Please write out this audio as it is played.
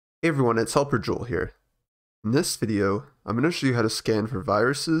Hey everyone, it's Helper Joel here. In this video, I'm going to show you how to scan for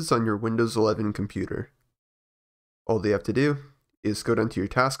viruses on your Windows 11 computer. All you have to do is go down to your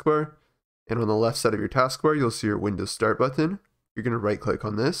taskbar, and on the left side of your taskbar, you'll see your Windows Start button. You're going to right click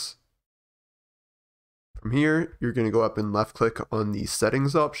on this. From here, you're going to go up and left click on the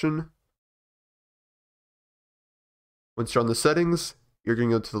Settings option. Once you're on the Settings, you're going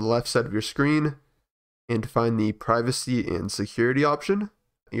to go to the left side of your screen and find the Privacy and Security option.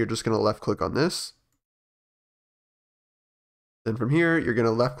 You're just going to left click on this. Then from here, you're going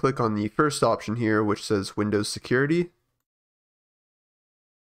to left click on the first option here, which says Windows Security.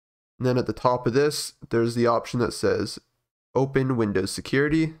 And then at the top of this, there's the option that says Open Windows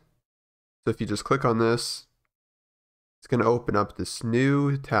Security. So if you just click on this, it's going to open up this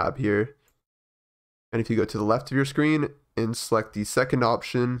new tab here. And if you go to the left of your screen and select the second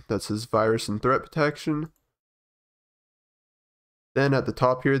option that says Virus and Threat Protection, then at the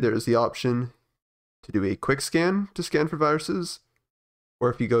top here, there's the option to do a quick scan to scan for viruses. Or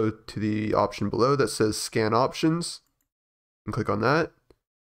if you go to the option below that says Scan Options and click on that,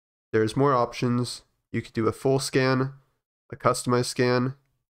 there's more options. You could do a full scan, a customized scan,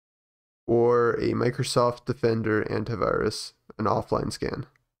 or a Microsoft Defender antivirus, an offline scan.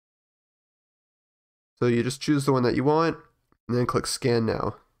 So you just choose the one that you want and then click Scan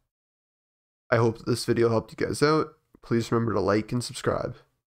Now. I hope that this video helped you guys out. Please remember to like and subscribe.